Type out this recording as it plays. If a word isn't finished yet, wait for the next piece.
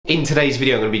In today's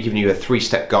video, I'm going to be giving you a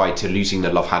 3-step guide to losing the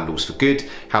love handles for good,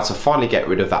 how to finally get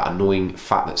rid of that annoying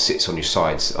fat that sits on your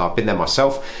sides. I've been there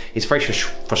myself. It's very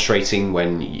frustrating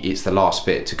when it's the last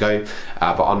bit to go,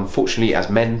 but unfortunately as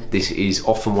men, this is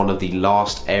often one of the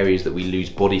last areas that we lose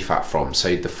body fat from.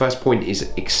 So the first point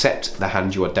is accept the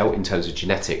hand you are dealt in terms of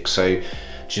genetics. So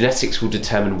genetics will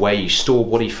determine where you store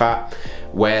body fat,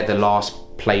 where the last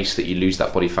place that you lose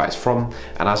that body fat is from,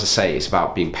 and as I say, it's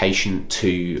about being patient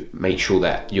to make sure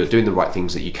that you're doing the right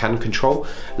things that you can control,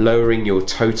 lowering your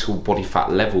total body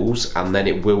fat levels, and then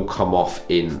it will come off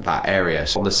in that area.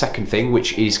 So on the second thing,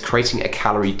 which is creating a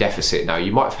calorie deficit. Now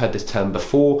you might have heard this term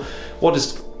before. What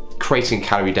does creating a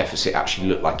calorie deficit actually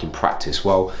look like in practice?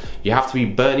 Well, you have to be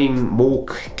burning more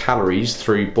calories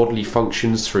through bodily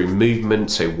functions, through movement,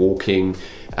 so walking,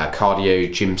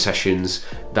 cardio, gym sessions,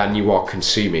 than you are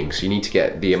consuming. So you need to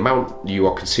get the amount you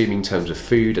are consuming in terms of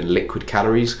food and liquid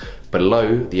calories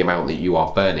below the amount that you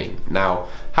are burning. Now,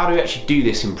 how do you actually do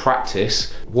this in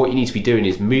practice? What you need to be doing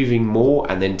is moving more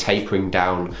and then tapering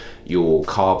down your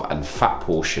carb and fat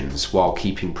portions while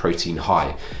keeping protein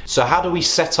high. So how do we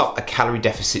set up a calorie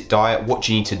deficit diet? What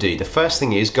do you need to do? The first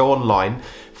thing is go online,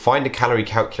 find a calorie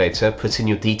calculator, put in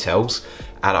your details,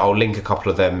 and I'll link a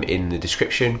couple of them in the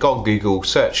description. Go on Google,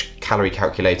 search calorie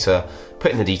calculator,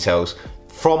 put in the details.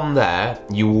 From there,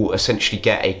 you will essentially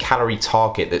get a calorie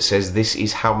target that says this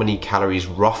is how many calories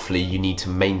roughly you need to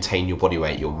maintain your body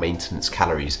weight, your maintenance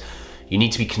calories. You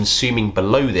need to be consuming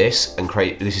below this and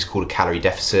this is called a calorie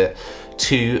deficit,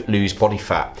 to lose body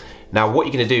fat. Now what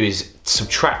you're gonna do is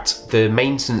subtract the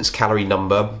maintenance calorie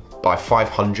number by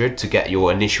 500 to get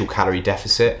your initial calorie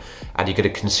deficit, and you're going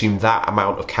to consume that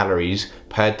amount of calories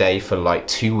per day for like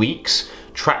 2 weeks.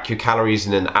 Track your calories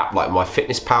in an app like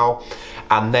MyFitnessPal,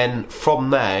 and then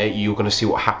from there you're going to see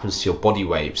what happens to your body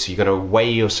weight. So you're going to weigh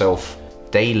yourself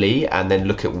daily and then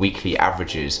look at weekly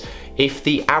averages. If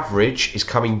the average is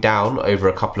coming down over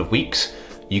a couple of weeks,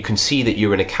 you can see that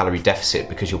you're in a calorie deficit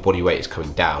because your body weight is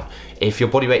coming down. If your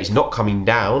body weight is not coming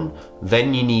down,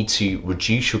 then you need to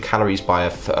reduce your calories by a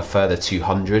further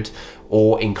 200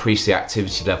 or increase the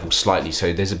activity level slightly.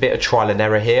 So there's a bit of trial and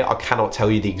error here. I cannot tell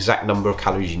you the exact number of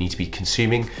calories you need to be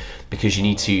consuming because you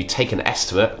need to take an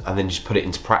estimate and then just put it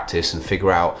into practice and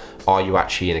figure out, are you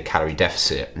actually in a calorie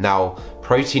deficit? Now,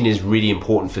 protein is really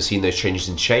important for seeing those changes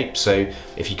in shape. So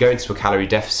if you go into a calorie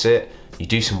deficit, you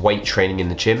do some weight training in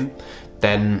the gym,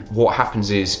 then what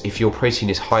happens is if your protein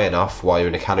is high enough while you're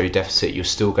in a calorie deficit, you're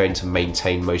still going to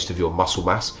maintain most of your muscle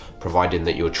mass, providing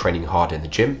that you're training hard in the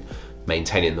gym,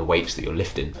 maintaining the weights that you're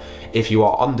lifting. If you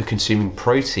are under consuming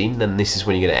protein, then this is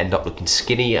when you're going to end up looking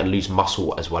skinny and lose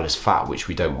muscle as well as fat, which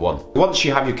we don't want. Once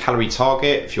you have your calorie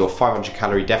target, if you're 500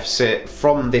 calorie deficit,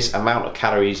 from this amount of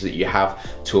calories that you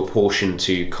have to apportion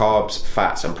to carbs,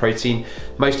 fats and protein,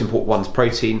 most important one's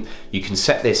protein, you can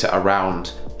set this at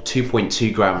around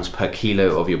 2.2 grams per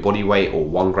kilo of your body weight or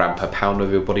 1 gram per pound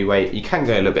of your body weight. You can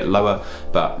go a little bit lower,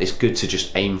 but it's good to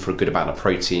just aim for a good amount of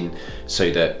protein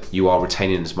so that you are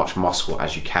retaining as much muscle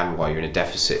as you can while you're in a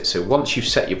deficit. So once you've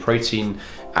set your protein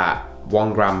at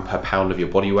 1 gram per pound of your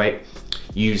body weight,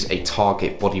 use a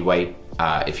target body weight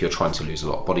if you're trying to lose a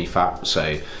lot of body fat.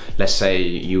 So let's say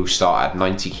you start at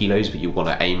 90 kilos, but you want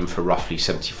to aim for roughly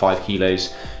 75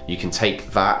 kilos. You can take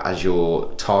that as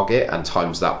your target and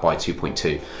times that by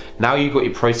 2.2. Now you've got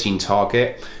your protein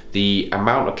target. The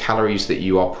amount of calories that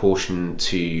you are portioned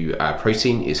to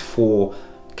protein is 4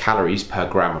 calories per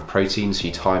gram of protein. So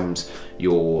you times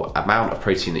your amount of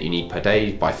protein that you need per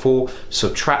day by 4,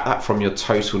 subtract that from your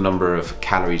total number of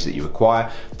calories that you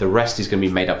require. The rest is going to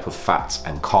be made up of fats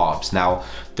and carbs. Now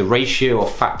the ratio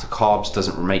of fat to carbs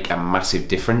doesn't make a massive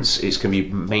difference. It's going to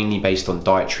be mainly based on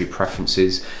dietary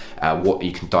preferences, what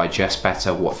you can digest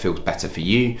better, what feels better for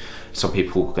you. Some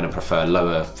people are going to prefer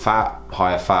lower fat,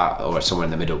 higher fat, or somewhere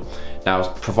in the middle. Now,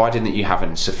 providing that you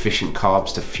have sufficient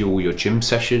carbs to fuel your gym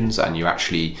sessions and you're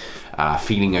actually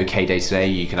feeling okay day to day,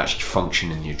 you can actually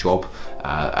function in your job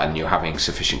and you're having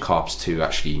sufficient carbs to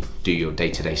actually do your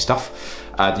day-to-day stuff,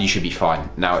 you should be fine.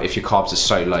 Now, if your carbs are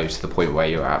so low to the point where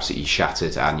you're absolutely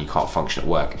shattered and you can't function at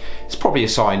work, it's probably a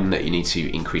sign that you need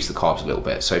to increase the carbs a little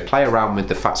bit. So play around with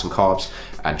the fats and carbs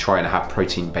and try and have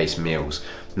protein-based meals.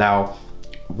 Now,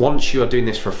 once you are doing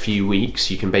this for a few weeks,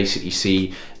 you can basically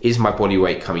see, is my body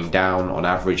weight coming down on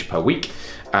average per week?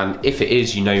 And if it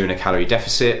is, you know you're in a calorie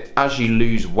deficit. As you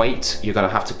lose weight, you're going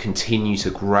to have to continue to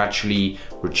gradually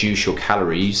reduce your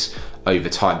calories over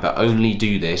time, but only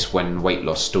do this when weight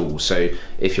loss stalls. So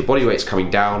if your body weight's coming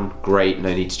down, great,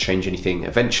 no need to change anything.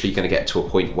 Eventually you're going to get to a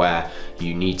point where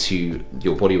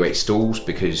your body weight stalls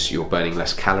because you're burning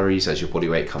less calories as your body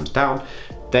weight comes down.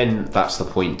 then that's the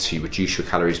point to reduce your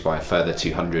calories by a further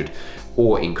 200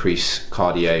 or increase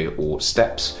cardio or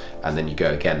steps, and then you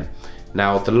go again.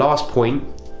 Now, the last point,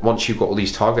 once you've got all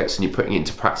these targets and you're putting it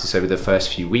into practice over the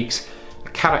first few weeks, I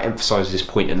cannot emphasize this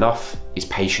point enough, is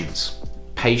patience.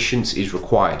 Patience is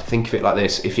required. Think of it like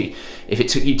this: if it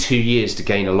took you 2 years to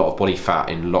gain a lot of body fat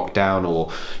in lockdown,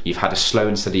 or you've had a slow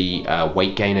and steady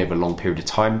weight gain over a long period of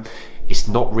time, it's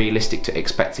not realistic to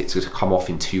expect it to come off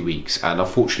in 2 weeks. And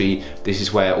unfortunately, this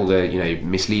is where all the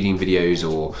misleading videos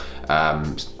or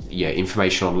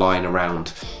information online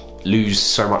around lose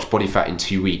so much body fat in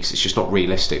 2 weeks, it's just not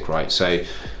realistic, right? So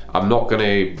I'm not going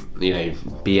to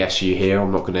BS you here.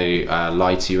 I'm not going to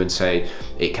lie to you and say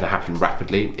it can happen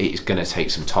rapidly. It's going to take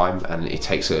some time, and it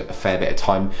takes a fair bit of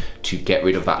time to get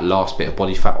rid of that last bit of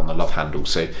body fat on the love handle.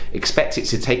 So expect it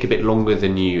to take a bit longer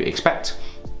than you expect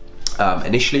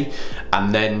initially,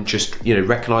 and then just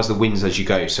recognize the wins as you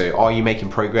go. So are you making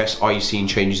progress? Are you seeing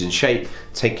changes in shape?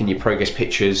 Taking your progress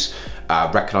pictures,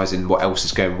 recognizing what else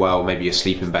is going well. Maybe you're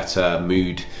sleeping better,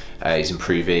 mood is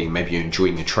improving, maybe you're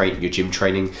enjoying your gym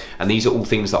training. And these are all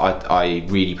things that I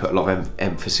really put a lot of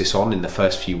emphasis on in the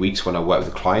first few weeks when I work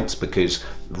with the clients, because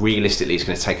realistically it's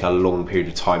going to take a long period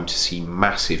of time to see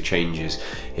massive changes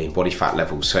in body fat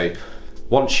levels. So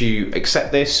once you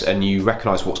accept this and you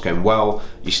recognize what's going well,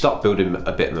 you start building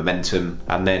a bit of momentum.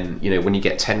 And then, when you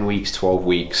get 10 weeks, 12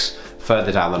 weeks,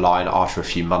 further down the line, after a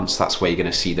few months, that's where you're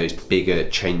gonna see those bigger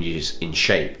changes in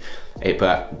shape.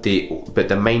 But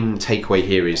the main takeaway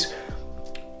here is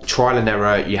trial and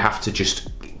error. You have to just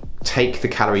take the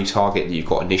calorie target that you've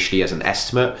got initially as an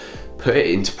estimate, put it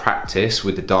into practice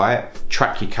with the diet,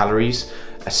 track your calories,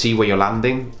 see where you're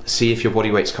landing, see if your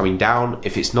body weight's coming down.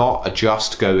 If it's not,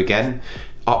 adjust, go again.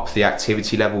 Up the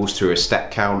activity levels through a step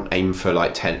count, aim for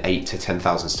like 8 to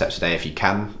 10,000 steps a day if you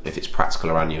can, if it's practical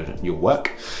around your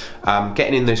work.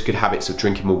 Getting in those good habits of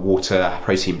drinking more water,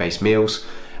 protein-based meals,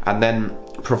 and then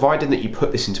providing that you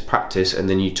put this into practice and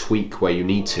then you tweak where you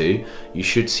need to, you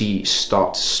should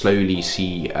start to slowly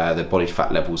see the body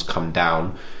fat levels come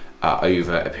down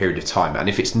over a period of time. And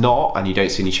if it's not, and you don't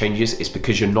see any changes, it's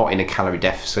because you're not in a calorie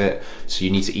deficit. So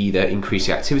you need to either increase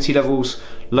the activity levels,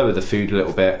 lower the food a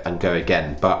little bit, and go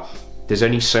again. But there's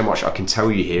only so much I can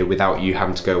tell you here without you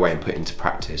having to go away and put it into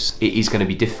practice. It is going to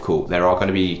be difficult. There are going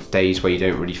to be days where you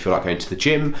don't really feel like going to the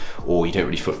gym, or you don't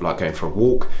really feel like going for a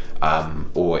walk,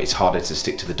 or it's harder to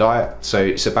stick to the diet. So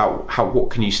it's about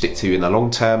what can you stick to in the long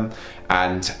term,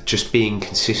 and just being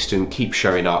consistent, keep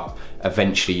showing up.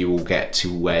 Eventually you will get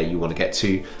to where you want to get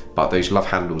to, but those love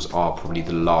handles are probably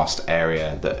the last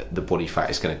area that the body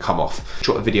fat is going to come off.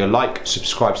 Drop the video a like,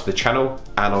 subscribe to the channel,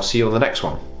 and I'll see you on the next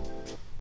one.